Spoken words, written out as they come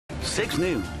6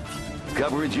 noon.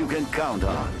 Coverage you can count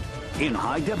on in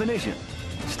high definition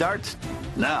starts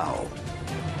now.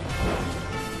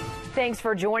 Thanks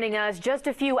for joining us. Just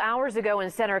a few hours ago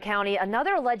in Center County,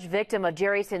 another alleged victim of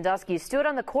Jerry Sandusky stood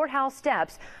on the courthouse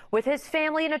steps with his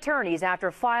family and attorneys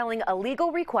after filing a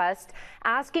legal request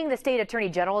asking the state attorney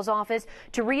general's office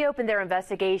to reopen their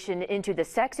investigation into the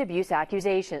sex abuse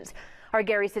accusations. Our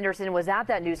Gary Sinderson was at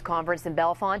that news conference in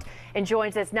Bellefonte and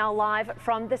joins us now live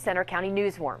from the Center County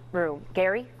newsroom.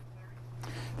 Gary?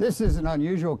 This is an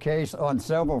unusual case on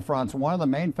several fronts. One of the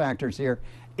main factors here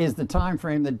is the time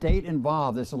frame, the date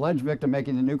involved. This alleged victim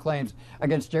making the new claims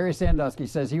against Jerry Sandusky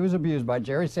says he was abused by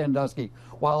Jerry Sandusky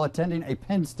while attending a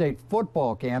Penn State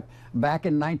football camp back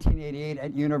in 1988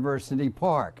 at University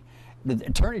Park. The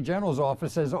Attorney General's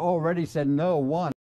office has already said no. One,